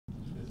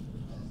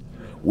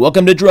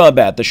Welcome to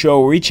Drawmbat, the show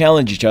where we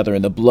challenge each other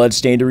in the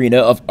blood-stained arena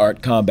of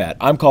art combat.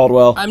 I'm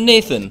Caldwell. I'm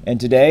Nathan. And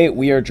today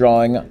we are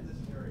drawing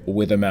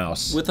with a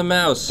mouse. With a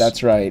mouse.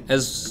 That's right.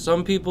 As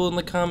some people in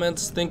the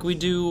comments think we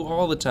do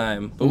all the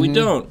time, but we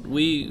don't.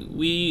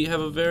 We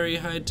have a very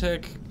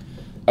high-tech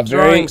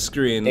drawing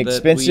screen.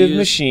 Expensive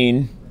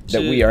machine that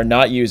we are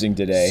not using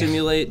today.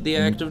 Simulate the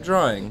act of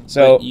drawing.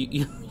 So but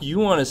you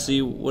want to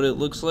see what it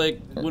looks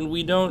like when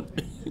we don't?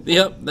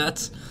 Yep,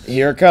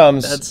 here it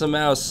comes. That's a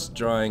mouse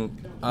drawing.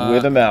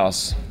 With a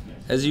mouse.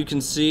 As you can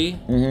see,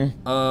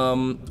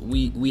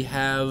 we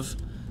have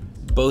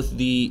both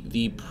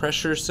the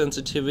pressure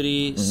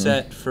sensitivity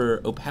set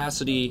for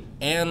opacity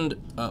and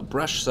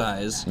brush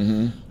size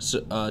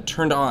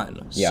turned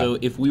on. Yeah. So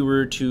if we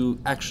were to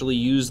actually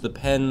use the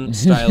pen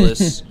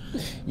stylus,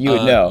 you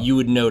would know. You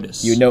would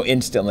notice. You would know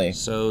instantly.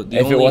 So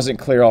if it wasn't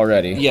clear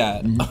already.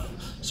 Yeah.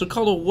 So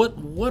Caldwell,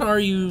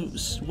 what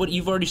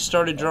you've already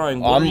started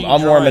drawing?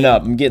 I'm warming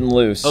up. I'm getting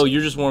loose. Oh,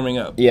 you're just warming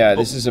up. Yeah,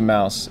 this is a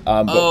mouse.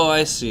 Oh,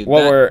 I see.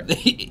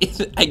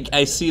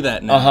 I see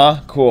that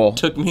now. Cool.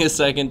 Took me a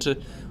second to.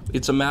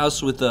 It's a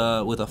mouse with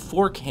a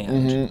fork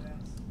hand.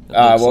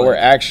 We're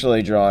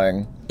actually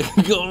drawing.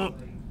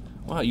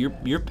 Wow,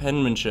 your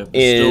penmanship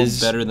is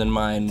still better than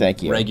mine.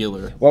 Thank you.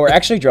 Regular. What we're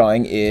actually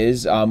drawing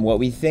is what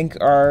we think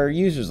our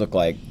users look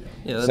like.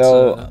 Yeah,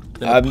 that's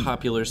been a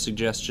popular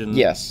suggestion.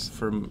 Yes.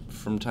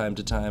 From time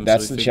to time.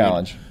 That's the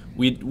challenge.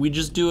 We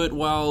just do it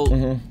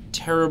while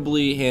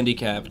terribly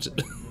handicapped.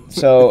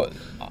 So,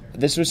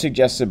 this was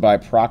suggested by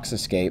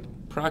Proxescape.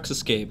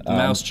 Proxescape, the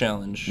mouse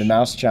challenge. The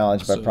mouse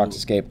challenge by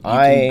Proxescape. You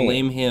can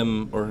blame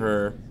him or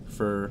her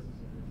for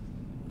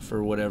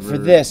whatever. For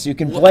this, you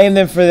can blame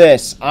them for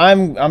this.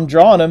 I'm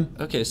drawing them.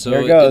 Okay, so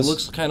Here it goes. It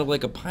looks kind of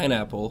like a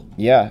pineapple.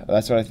 Yeah,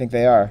 that's what I think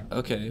they are.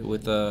 Okay,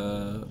 with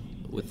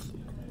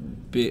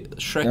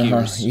Shrek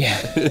ears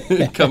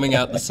yeah. coming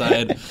out the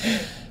side.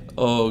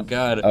 Oh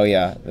God. Oh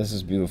yeah, this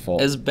is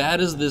beautiful. As bad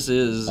as this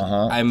is,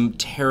 I'm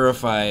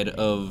terrified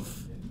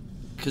of,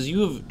 because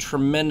you have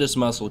tremendous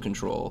muscle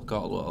control,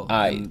 Caldwell,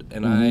 and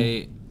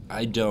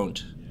I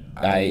don't.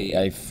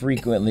 I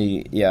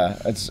frequently,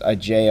 I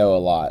JO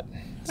a lot.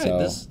 So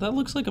hey, that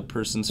looks like a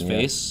person's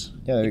face.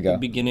 Yeah, there you go. The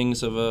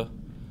beginnings of a,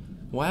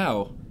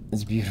 wow.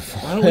 It's beautiful.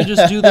 Why don't we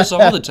just do this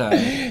all the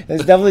time?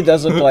 This definitely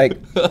does look like.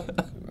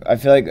 I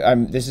feel like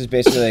this is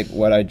basically like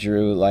what I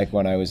drew like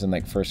when I was in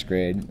like first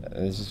grade.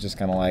 This is just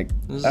kind of like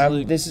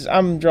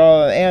I'm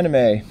drawing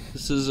anime.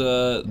 This is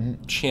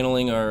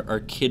channeling our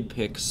kid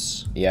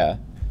pics. Yeah.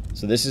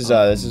 So this is who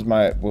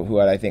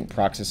I think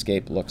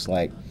Proxescape looks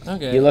like.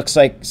 Okay. He looks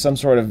like some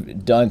sort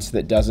of dunce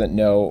that doesn't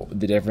know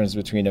the difference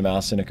between a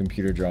mouse and a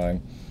computer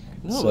drawing.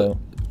 No, so,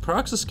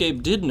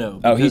 Proxescape did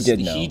know. Oh, he did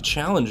know. He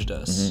challenged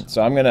us.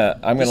 So I'm gonna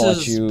let you.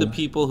 This is the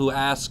people who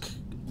ask,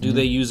 do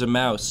they use a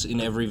mouse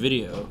in every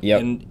video?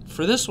 Yep. And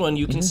for this one,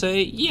 you can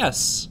say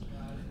yes.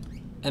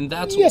 And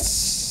that's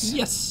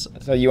yes.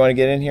 So you want to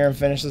get in here and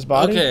finish this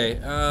body?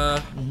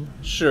 Okay.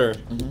 Sure.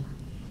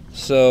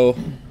 So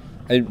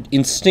I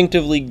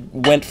instinctively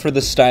went for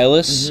the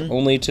stylus,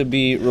 only to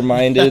be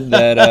reminded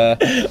that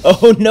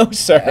oh no,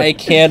 sir! I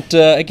can't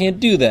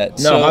do that.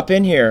 No, hop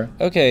in here.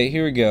 Okay,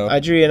 here we go.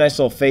 I drew you a nice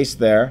little face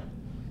there.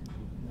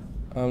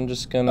 I'm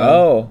just gonna.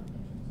 Oh,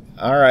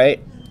 all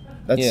right.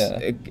 That's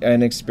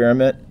an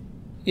experiment.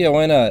 Yeah,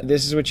 why not?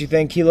 This is what you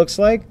think he looks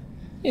like?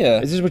 Yeah.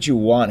 This is what you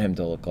want him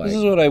to look like. This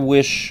is what I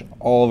wish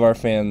all of our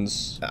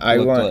fans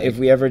looked like. If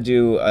we ever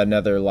do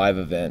another live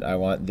event, I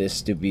want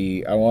these to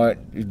be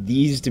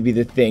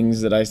the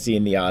things that I see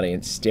in the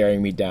audience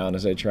staring me down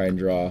as I try and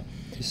draw.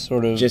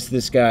 Sort of just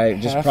this guy,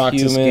 just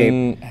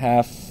Proxescape,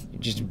 half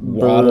just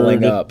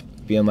waddling up,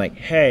 being like,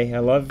 "Hey, I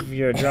love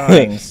your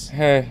drawings.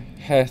 Hey,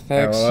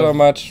 thanks so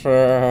much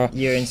for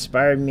you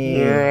inspired me.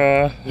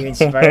 You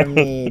inspired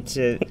me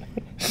to."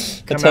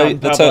 That's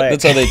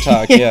how they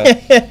talk,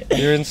 yeah.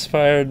 You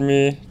inspired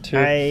me to...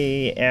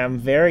 I am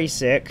very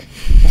sick.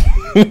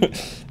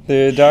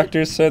 The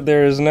doctor said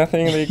there is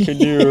nothing they could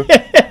do.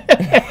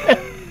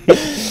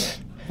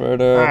 But,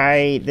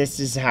 this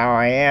is how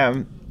I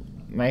am.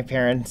 My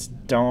parents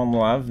don't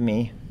love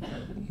me.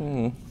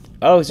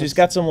 Oh, so he's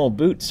got some little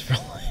boots for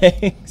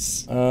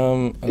legs.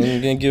 I'm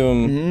gonna give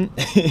him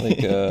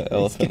like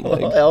elephant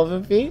legs.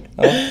 Elephant feet?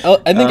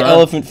 I think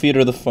elephant feet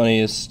are the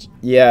funniest.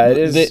 Yeah, it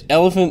is. The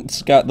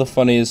elephant's got the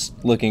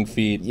funniest looking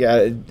feet.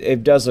 Yeah,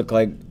 it does look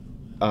like,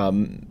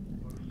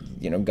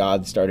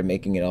 God started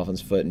making an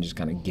elephant's foot and just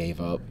kind of gave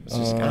up. It's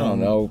just, I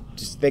don't know.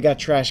 Just they got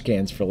trash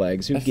cans for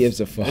legs. Who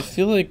gives a fuck? I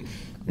feel like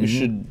we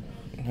should.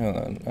 Hold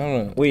on. I don't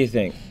know. What do you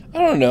think? I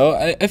don't know.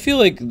 I feel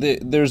like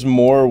there's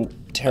more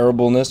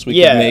terribleness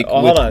we could make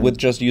with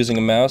just using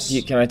a mouse.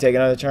 Can I take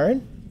another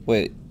turn?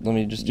 Wait, let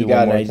me just do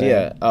one more thing. You got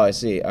an idea. Oh, I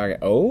see. Okay.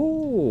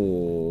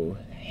 Oh,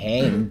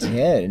 hang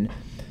 10.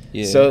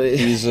 Yeah. So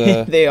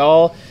they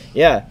all,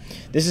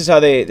 This is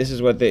what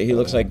he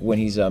looks like when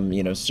he's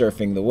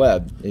surfing the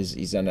web.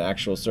 He's on an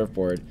actual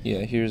surfboard. Yeah.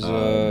 Here's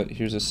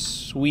a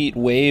sweet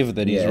wave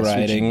that he's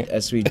riding.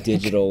 A sweet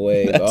digital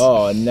wave.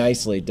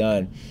 Nicely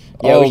done.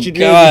 Yeah, oh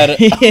God!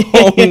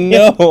 Oh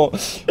no!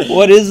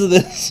 What is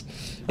this?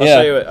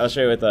 I'll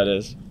show you what that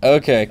is.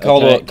 Okay,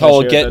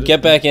 Caldwell,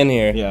 get back in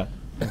here. Yeah,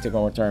 I took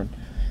one more turn.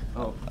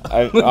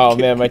 Oh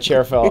man, my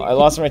chair fell. I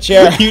lost my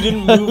chair. You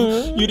didn't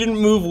move. You didn't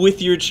move with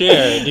your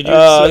chair. Did you?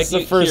 That's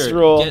the first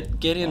rule.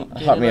 Get in.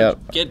 Hop me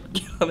up. Get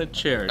on a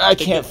chair. I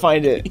can't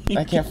find it.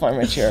 I can't find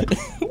my chair.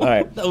 All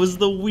right. That was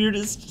the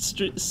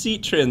weirdest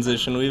seat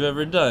transition we've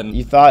ever done.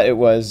 You thought it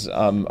was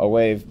a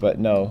wave, but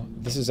no.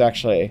 This is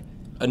actually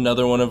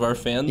another one of our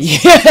fans.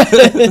 Yeah.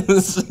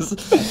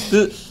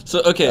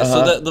 So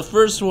the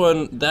first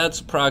one,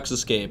 that's Prox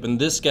Escape, and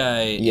this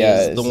guy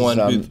is the one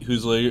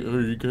who's like,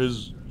 "Are you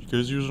guys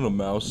using a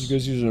mouse? You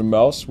guys using a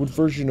mouse? What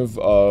version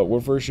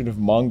of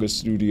Manga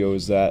Studio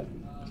is that?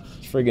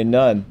 Friggin'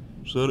 none.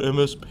 Is that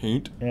MS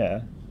Paint?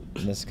 Yeah.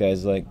 And this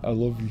guy's like, I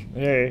love you.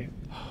 Hey.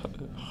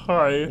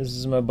 Hi. This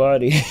is my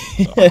body.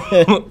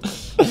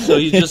 So so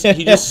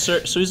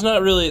he's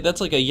not really.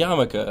 That's like a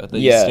yarmulke that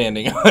he's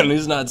standing on.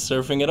 He's not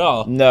surfing at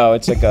all. No,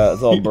 it's like a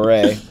little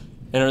beret.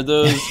 And are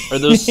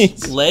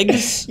those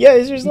legs? Yeah,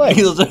 these are his legs.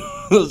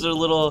 Those are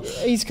little.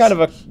 He's kind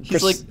of a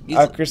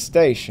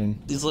crustacean.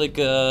 He's like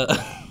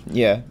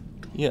Yeah.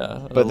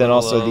 Yeah. But then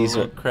also these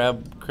are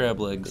crab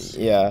legs.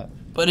 Yeah.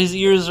 But his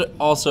ears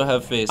also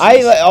have faces.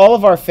 All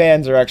of our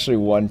fans are actually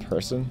one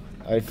person.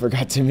 I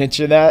forgot to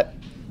mention that.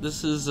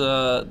 This is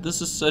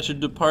such a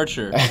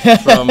departure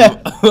from.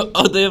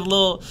 Oh, they have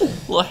little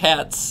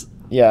hats.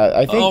 Yeah,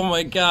 I think. Oh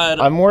my God!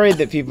 I'm worried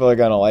that people are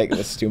gonna like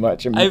this too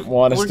much and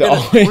want us to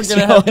always. We're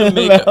gonna have to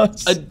make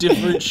a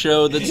different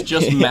show that's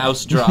just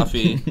mouse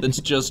Drawfee. That's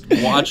just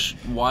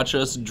watch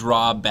us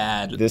draw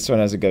bad. This one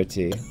has a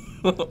goatee.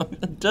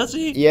 Does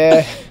he?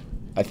 Yeah,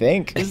 I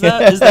think. Is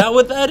that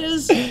what that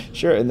is?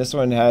 Sure, and this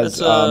one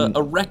has a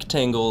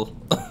rectangle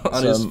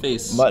on his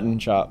face. Mutton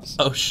chops.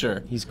 Oh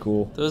sure. He's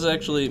cool. Those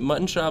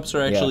mutton chops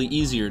are actually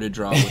easier to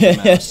draw with a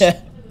mouse.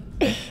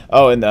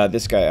 Oh, and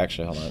this guy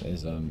actually, hold on,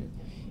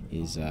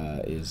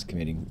 is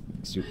committing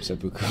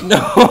seppuku.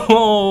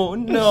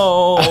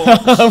 No.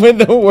 With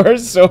the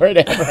worst sword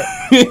ever.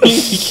 You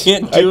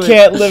can't do it. I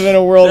can't live in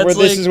a world where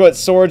this is what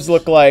swords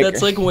look like.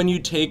 That's like when you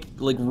take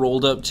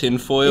rolled up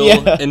tinfoil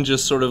and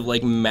just sort of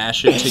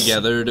mash it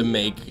together to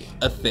make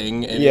a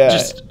thing. And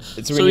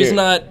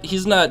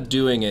he's not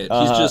doing it.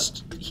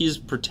 He's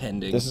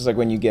pretending. This is like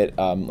when you get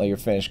you're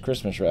finished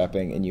Christmas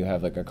wrapping and you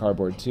have a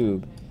cardboard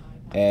tube,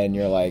 and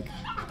you're like.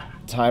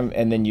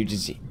 And then you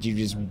just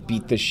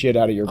beat the shit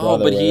out of your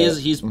brother. Oh, but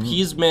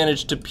he's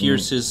managed to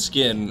pierce his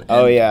skin.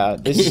 Oh yeah,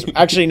 this is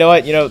actually, you know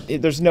what?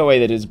 There's no way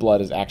that his blood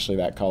is actually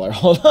that color.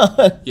 Hold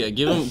on. Yeah,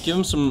 give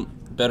him some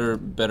better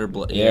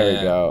blood. There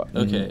we go.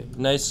 Okay,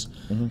 nice,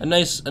 a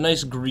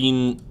nice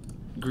green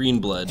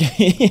blood.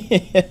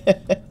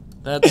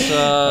 That's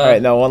all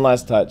right. Now one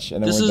last touch,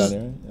 and then we're done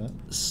here. Yeah.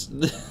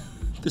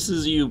 This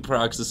is you,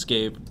 Prox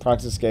Escape.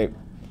 Prox Escape.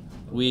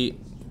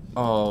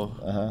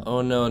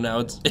 Oh no!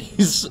 Now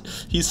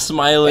he's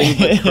smiling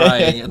but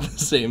crying at the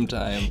same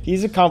time.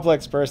 He's a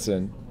complex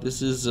person.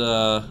 This is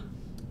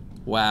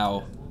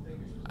wow.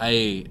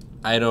 I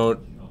don't.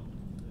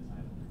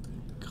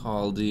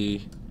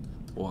 Caldy,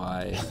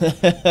 why?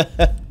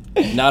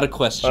 Not a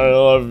question. I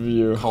love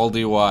you.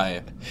 Caldy,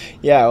 why?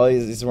 Yeah, well,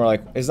 it's more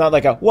like, it's not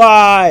like a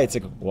why. It's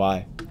like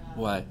why.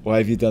 Why? Why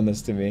have you done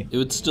this to me? It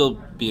would still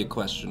be a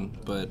question,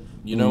 but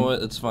you know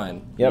what? It's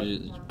fine. Yep.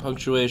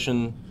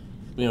 Punctuation.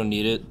 We don't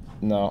need it.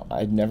 No,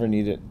 I'd never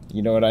need it.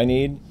 You know what I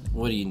need?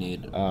 What do you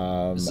need?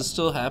 Is this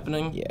still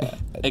happening? Yeah.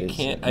 I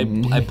can't.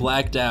 I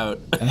blacked out,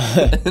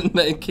 and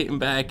I came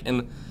back,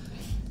 and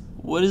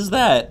what is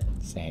that?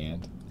 It's a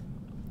hand.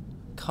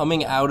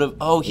 Coming out of.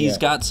 Oh, he's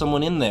got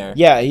someone in there.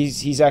 Yeah,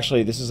 he's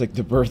actually. This is like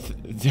the birth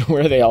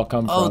where they all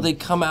come from. Oh, they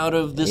come out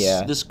of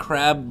this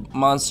crab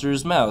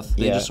monster's mouth.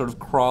 They just sort of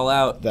crawl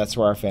out. That's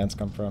where our fans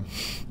come from.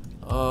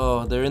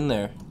 Oh, they're in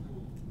there.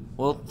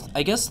 Well,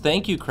 I guess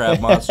thank you,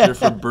 Crab Monster,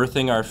 for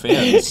birthing our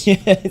fans. Yeah,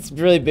 it's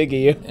really big of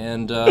you.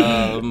 And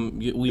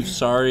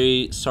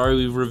sorry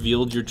we've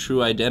revealed your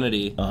true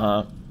identity.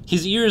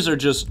 His ears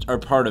are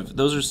part of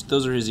those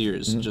are his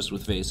ears, just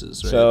with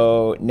faces. Right?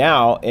 So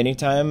now,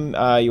 anytime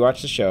you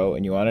watch the show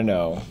and you want to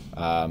know,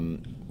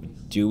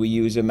 do we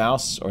use a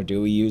mouse or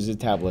do we use a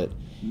tablet?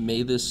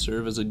 May this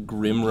serve as a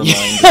grim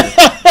reminder.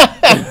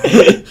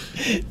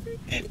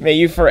 May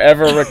you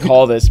forever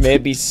recall this. May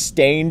it be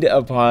stained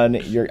upon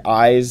your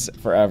eyes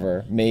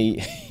forever.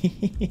 May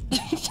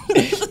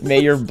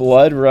your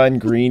blood run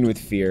green with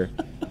fear.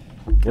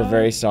 We're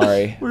very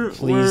sorry.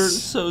 We're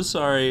so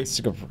sorry.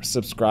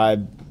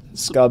 Subscribe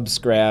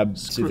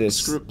to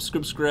this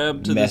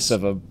mess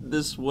of a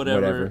this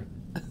whatever.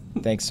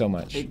 Thanks so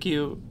much. Thank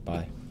you.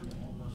 Bye.